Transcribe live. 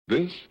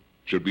This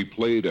should be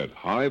played at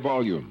high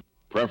volume,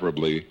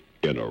 preferably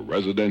in a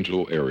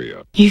residential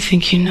area. You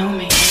think you know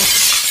me?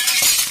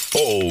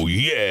 Oh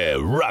yeah,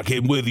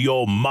 rocking with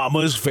your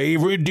mama's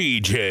favorite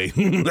DJ,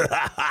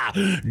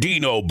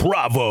 Dino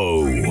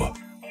Bravo.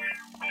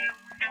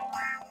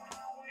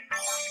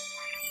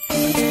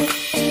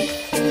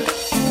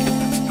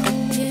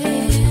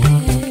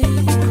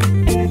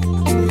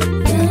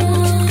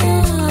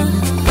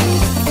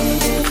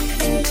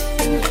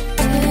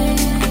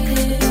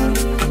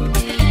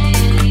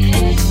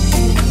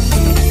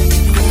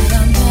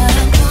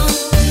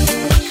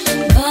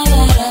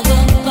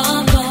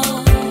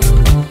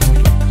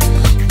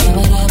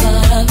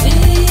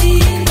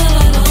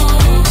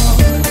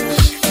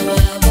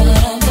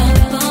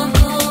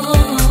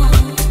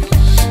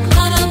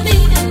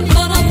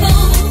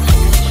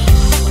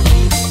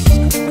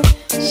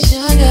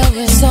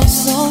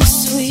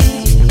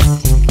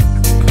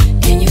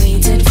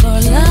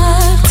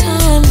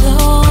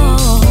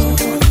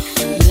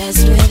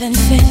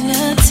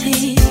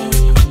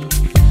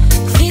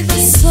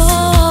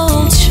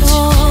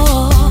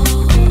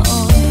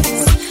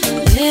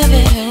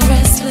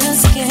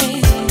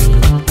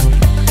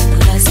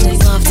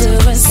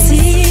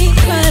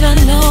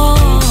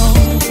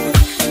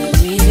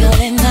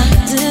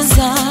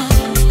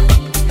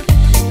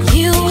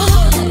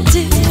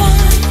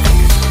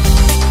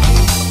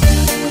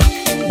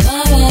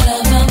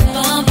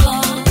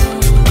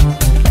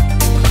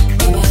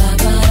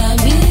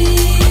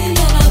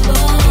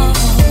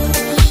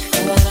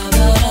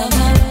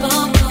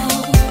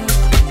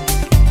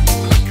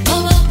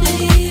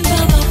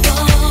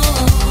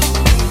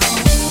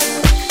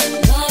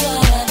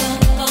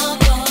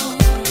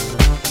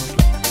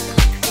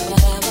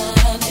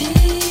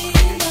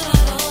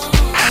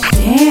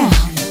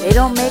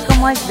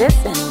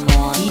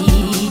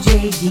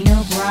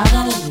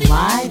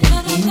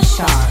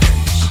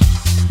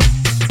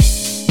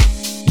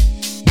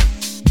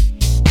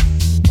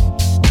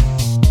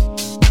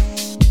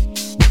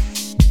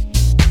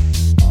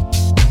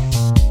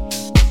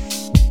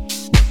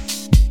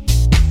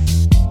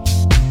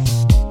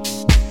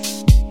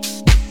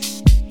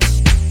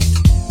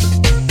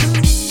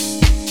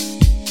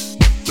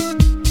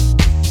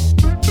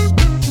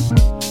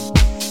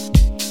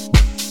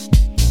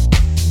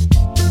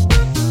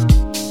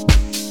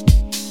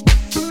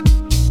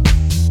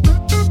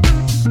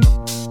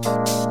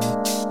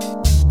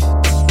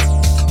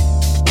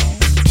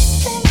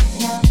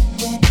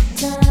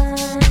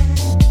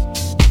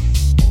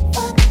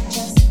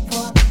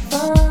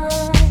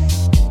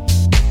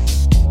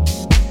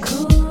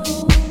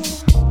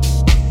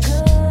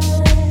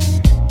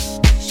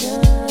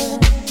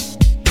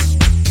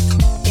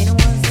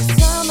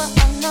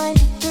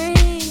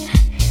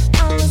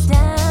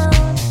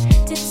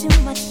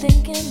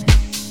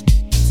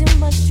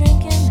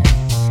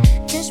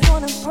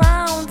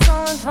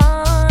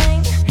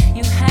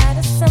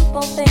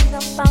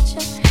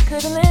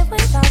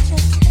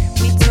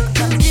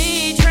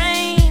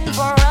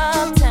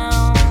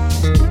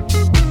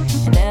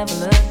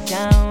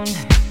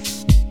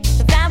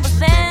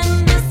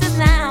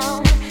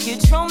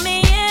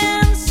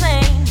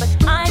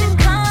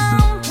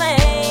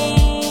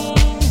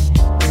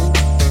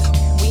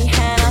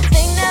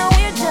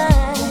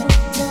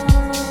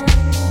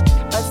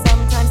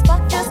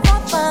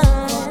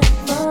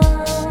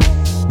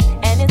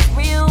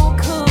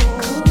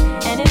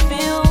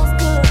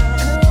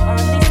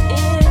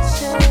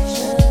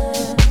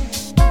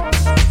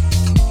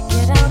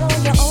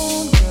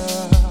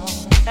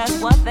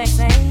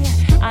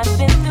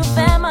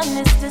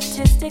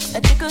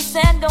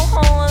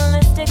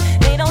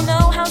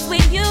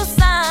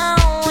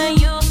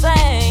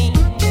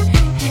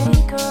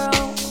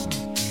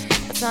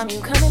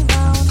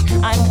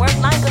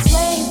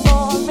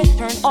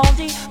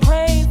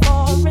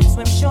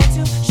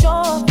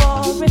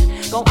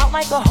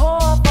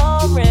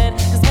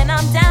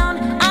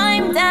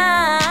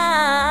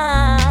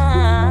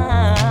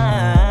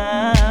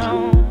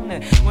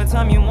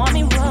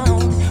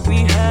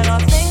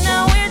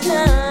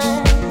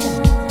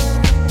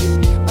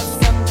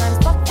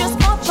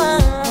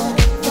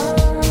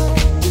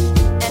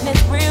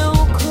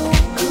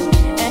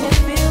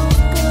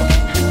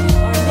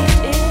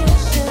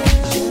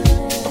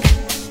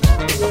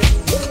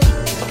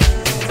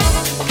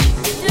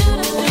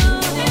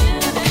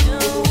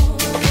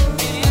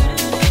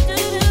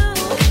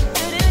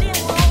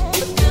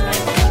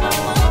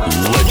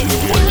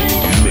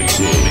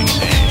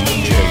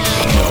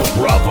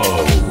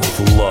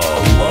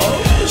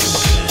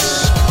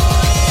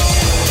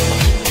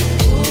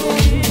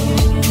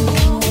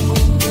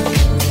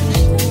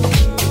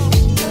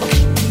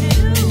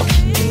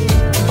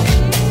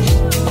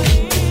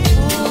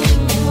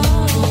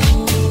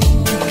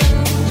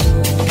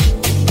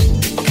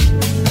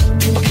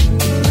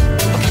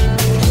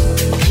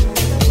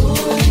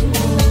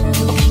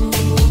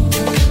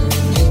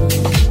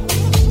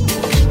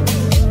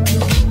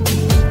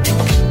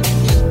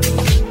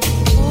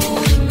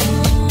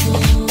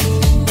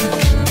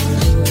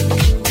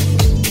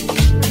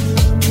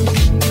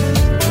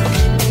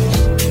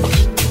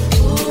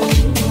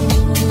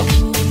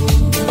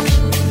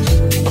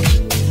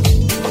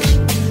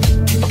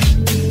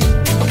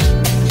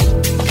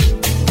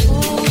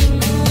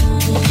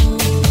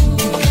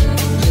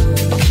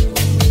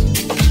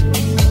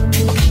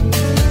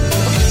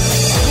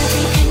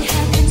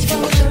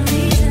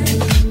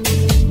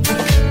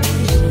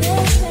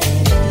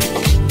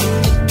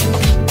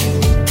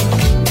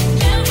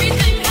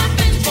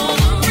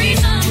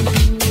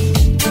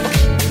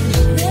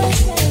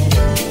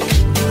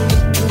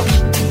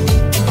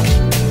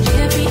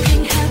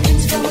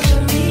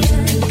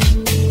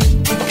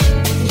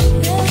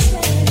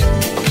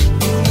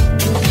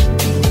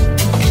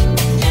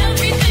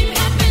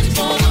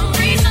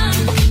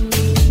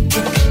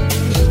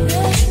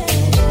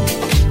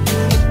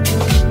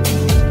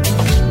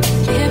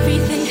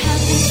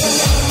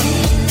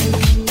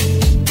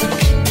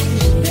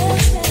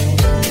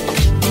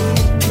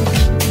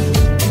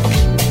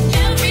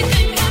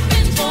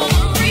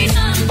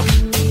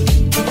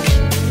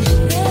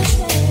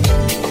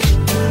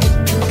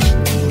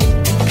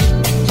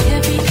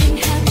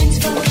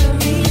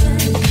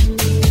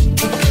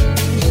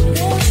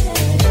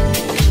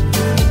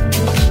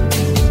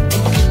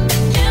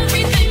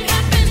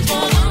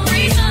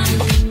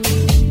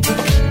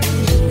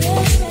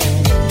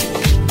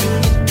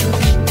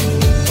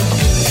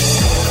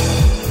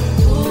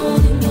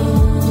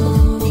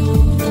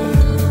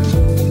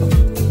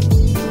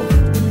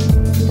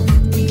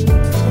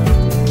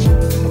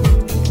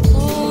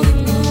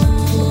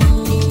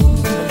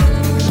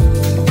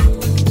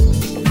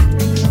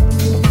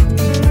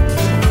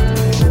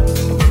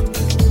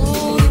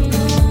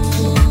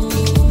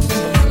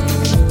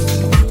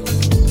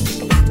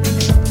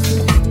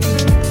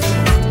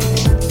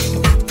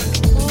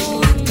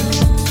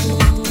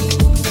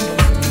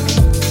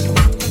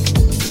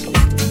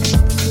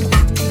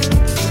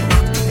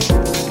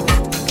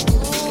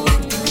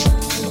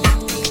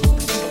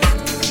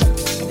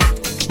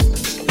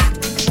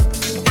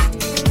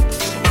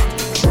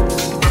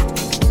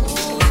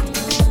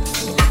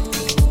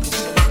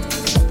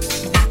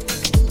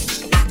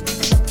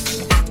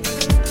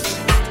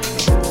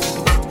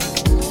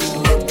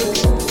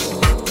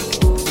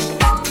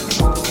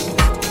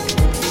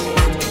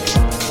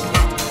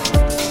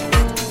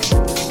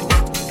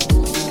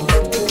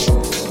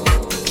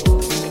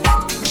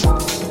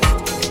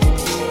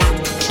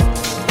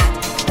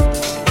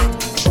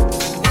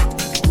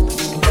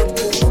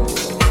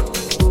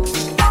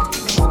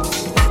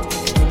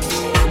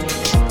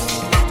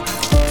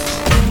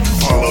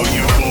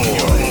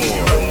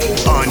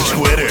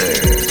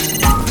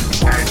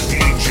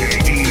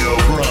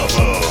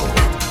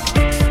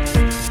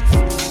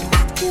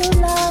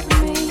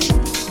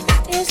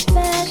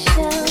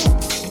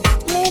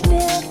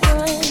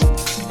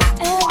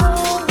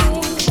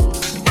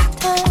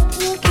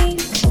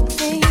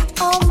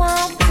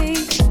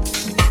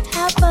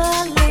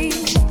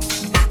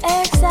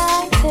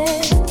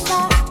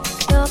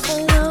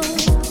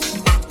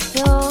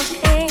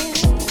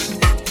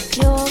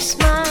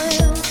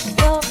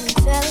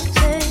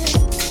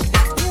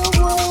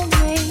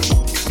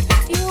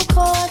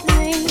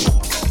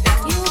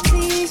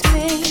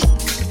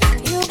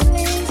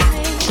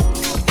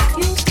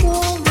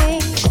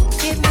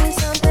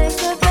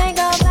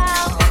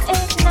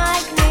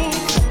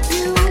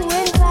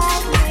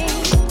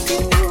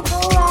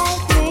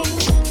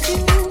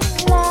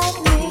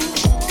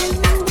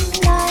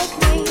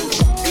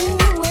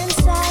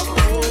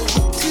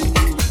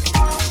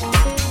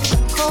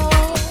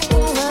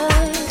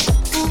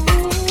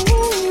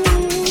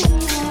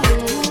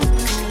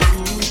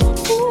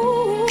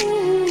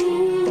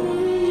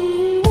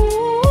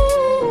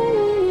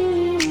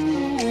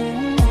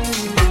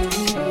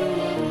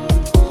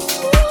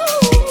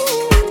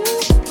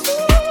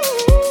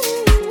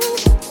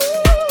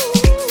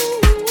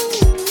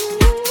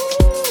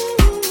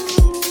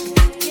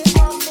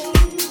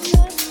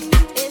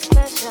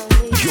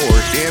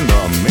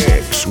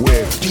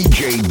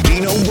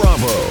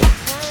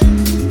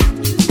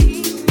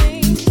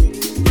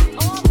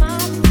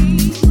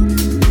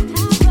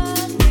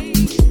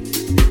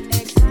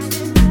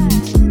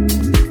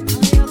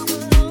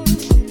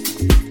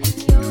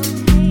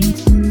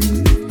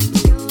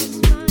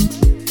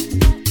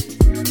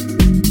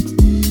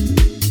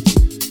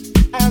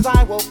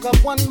 I woke up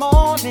one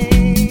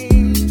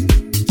morning,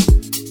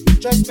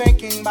 just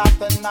thinking about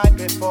the night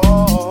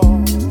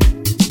before.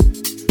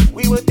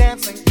 We were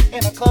dancing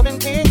in a club in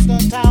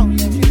Kingston Town,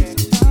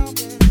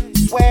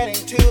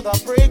 sweating to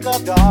the break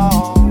of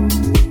dawn.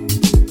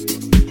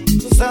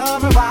 The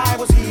summer vibe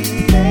was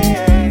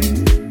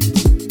heating,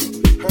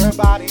 her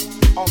body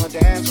on the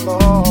dance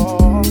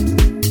floor.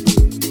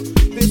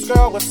 This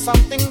girl was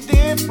something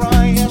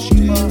different, yes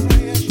she was.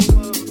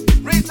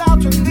 Reached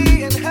out to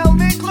me and held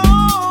me close.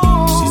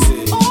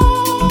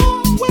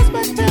 Oh,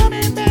 whisper to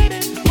me, baby,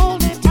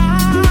 hold me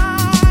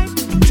tight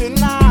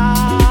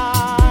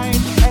tonight.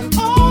 And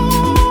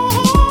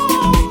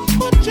oh,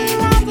 put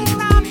your arms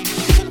around me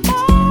till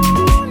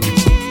morning.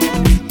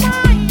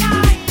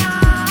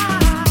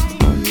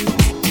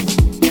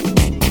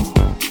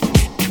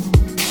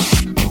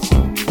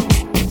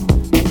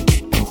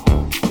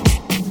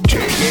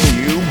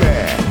 Taking you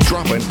back,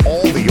 dropping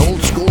all the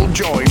old school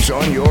joints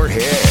on your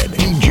head.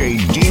 DJ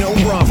Dino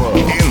Bravo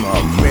in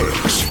the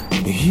mix.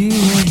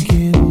 Here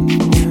again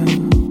now,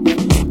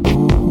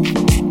 oh,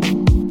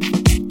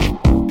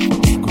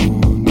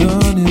 going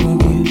down it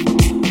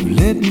again,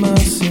 let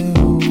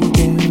myself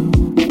down,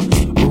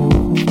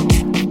 oh,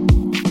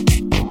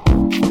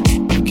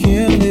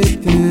 can't let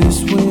this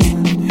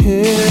win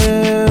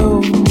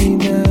help me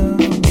now,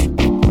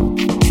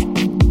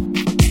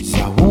 so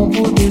I won't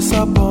put this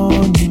up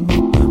on you,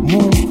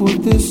 won't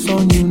put this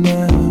on you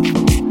now,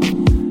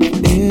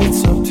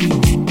 it's up to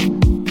you,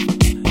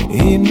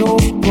 ain't no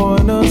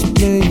point us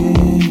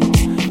playing.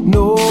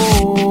 No,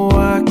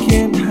 I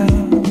can't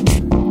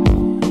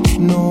hide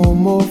no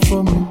more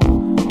from you.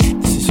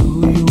 This is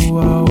who you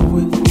are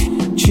with.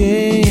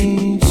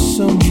 Change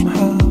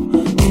somehow.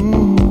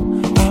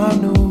 I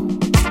know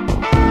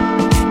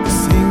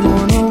this ain't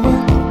gonna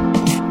work.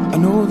 I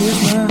know this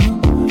now.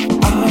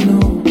 I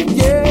know,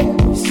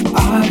 yes,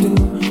 I do.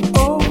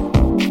 Oh,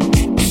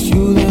 it's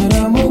you that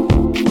I'm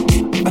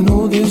with. I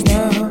know this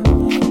now.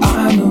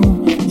 I know,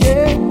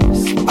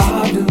 yes, I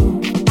do.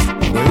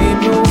 There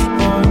ain't no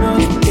point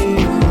us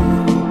playing.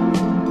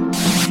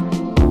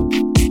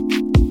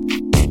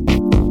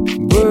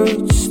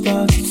 Birds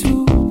start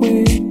to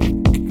wake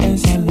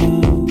as I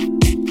lie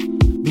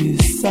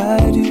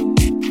beside you.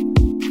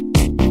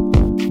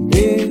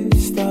 Day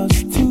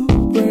starts to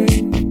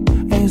break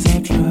as I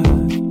try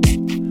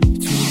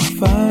to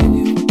find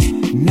you.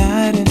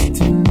 Night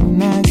after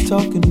night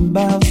talking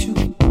about you.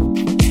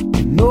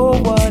 I know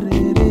what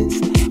it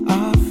is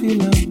I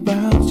feel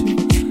about you.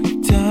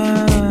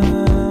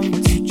 Time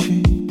to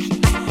change.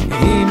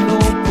 Ain't no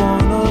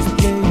point us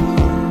playing.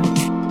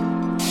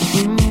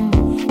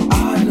 I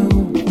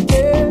know,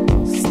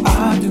 yes,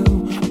 I do.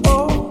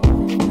 Oh,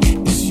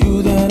 it's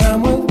you that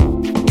I'm with.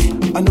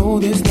 I know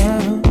this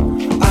now.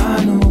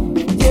 I know,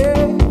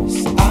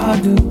 yes, I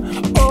do.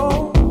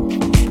 Oh,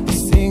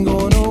 this ain't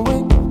gonna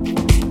win.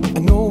 I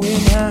know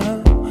it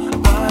now.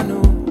 I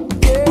know,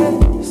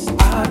 yes,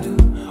 I do.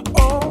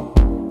 Oh,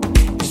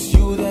 it's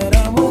you that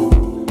I'm with.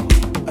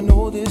 I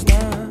know this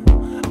now.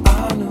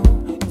 I know,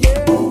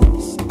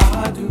 yes,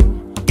 I do.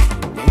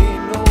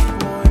 Ain't no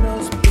point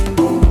us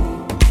playing.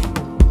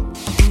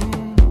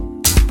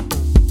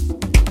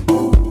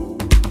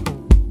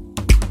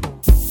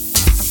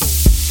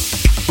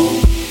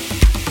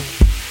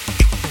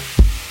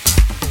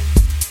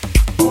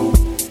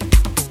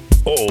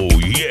 Oh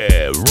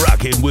yeah,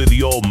 rocking with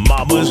your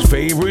mama's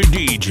favorite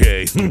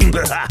DJ,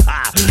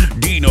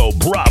 Dino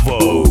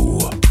Bravo.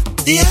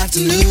 The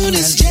afternoon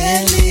is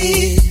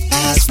gently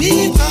passed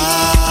me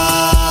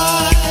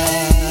by.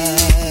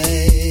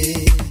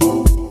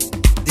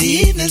 The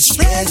evening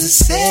spreads its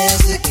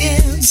sails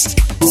against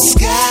the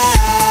sky.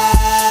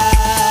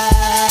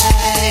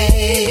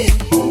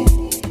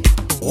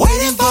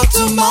 Waiting for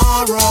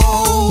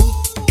tomorrow,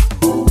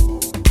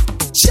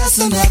 just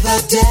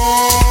another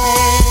day.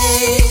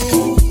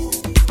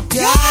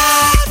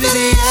 God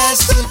pity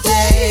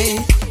yesterday,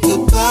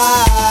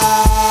 goodbye.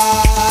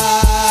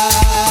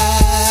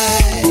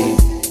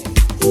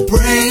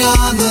 Bring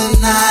on the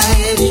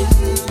night.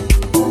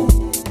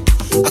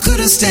 I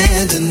couldn't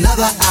stand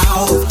another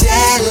hour of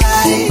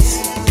daylight.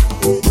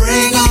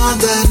 Bring on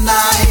the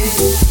night.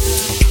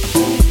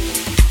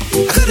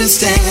 I couldn't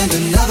stand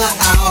another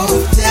hour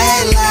of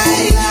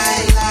daylight.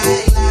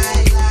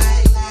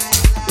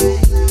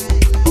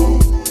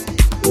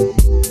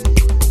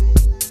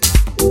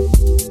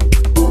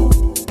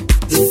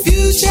 The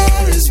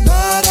future is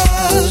but a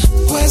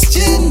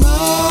question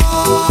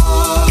mark.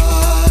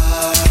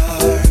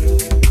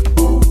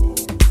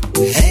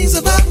 Hangs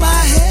above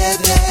my head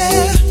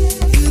there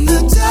in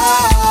the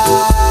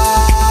dark.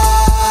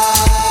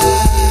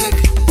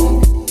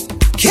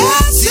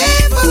 Can't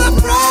see for the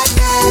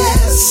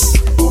brightness,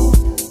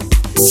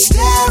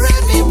 stare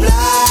at me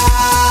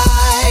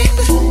blind.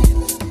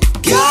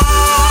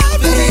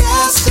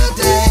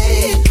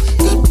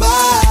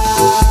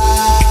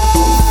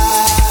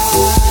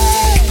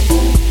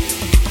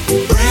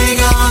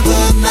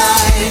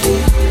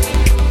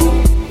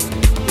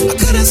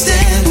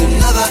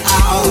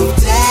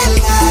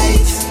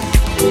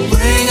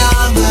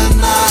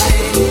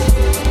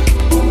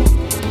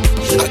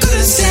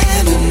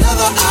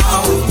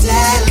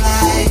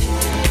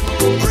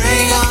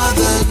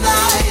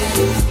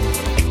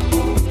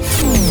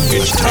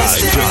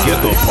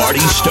 party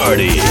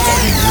started.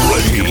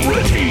 Ready.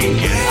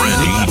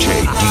 DJ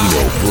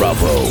Dino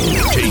Bravo,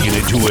 taking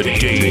it to a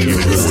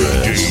dangerous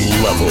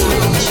level.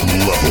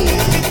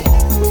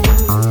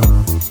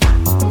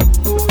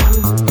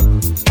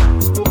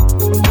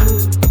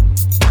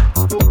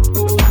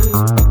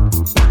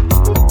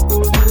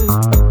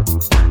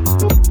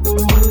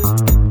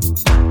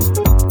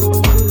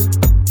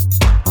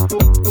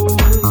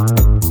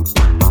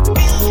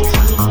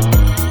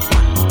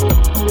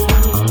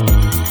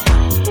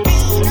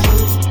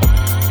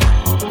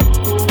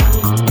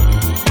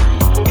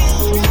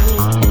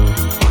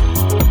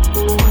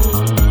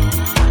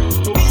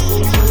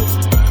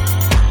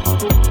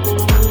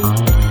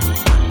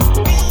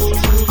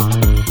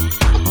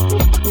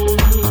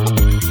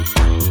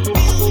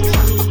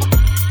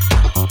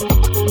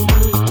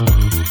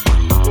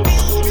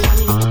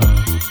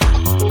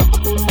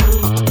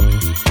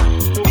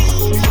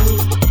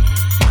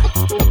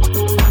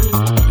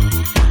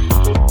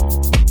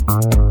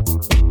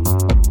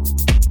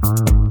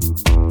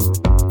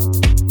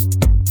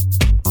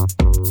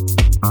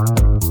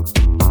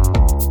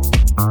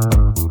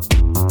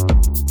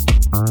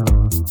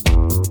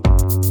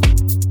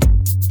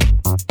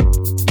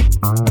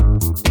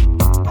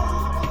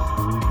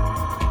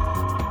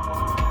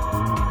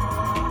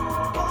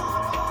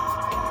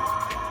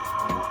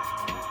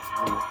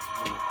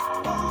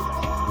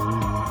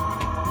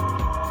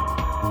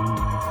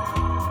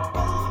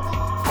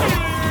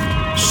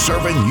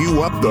 Serving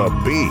you up the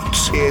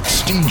beats,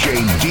 it's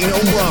DJ Dino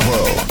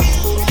Bravo.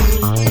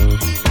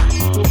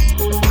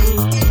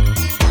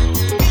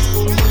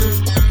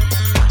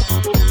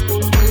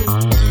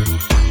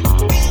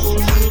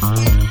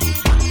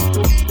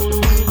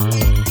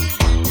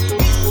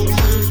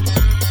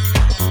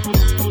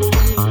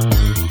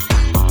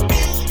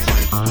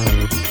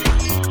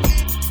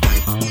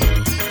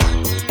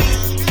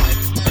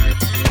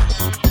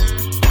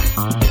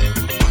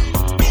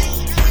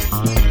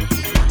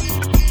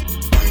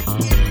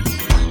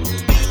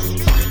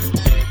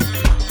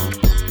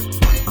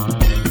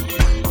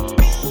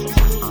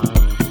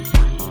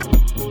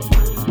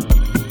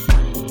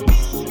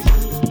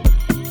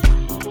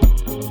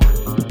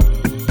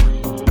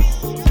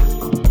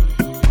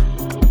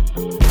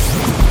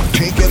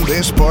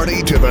 This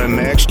party to the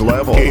next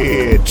level.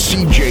 It's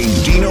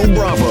CJ Dino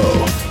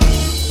Bravo.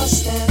 I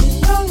stand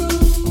in my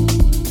room.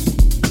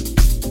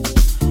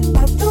 I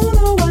don't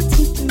know what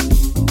to do.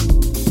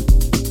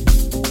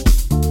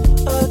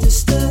 A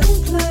distant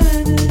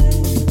planet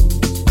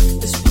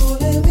is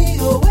pulling me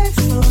away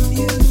from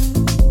you.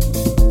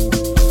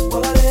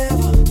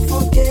 Whatever,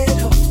 forget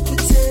her,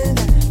 pretend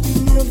that you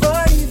never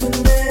even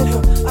met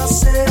her. I'll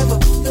sever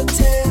the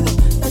tether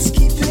that's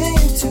keeping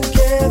you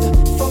together.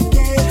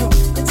 Forget her,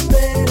 it's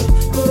better.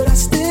 But I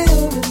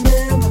still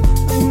remember,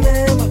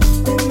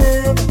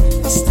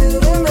 I still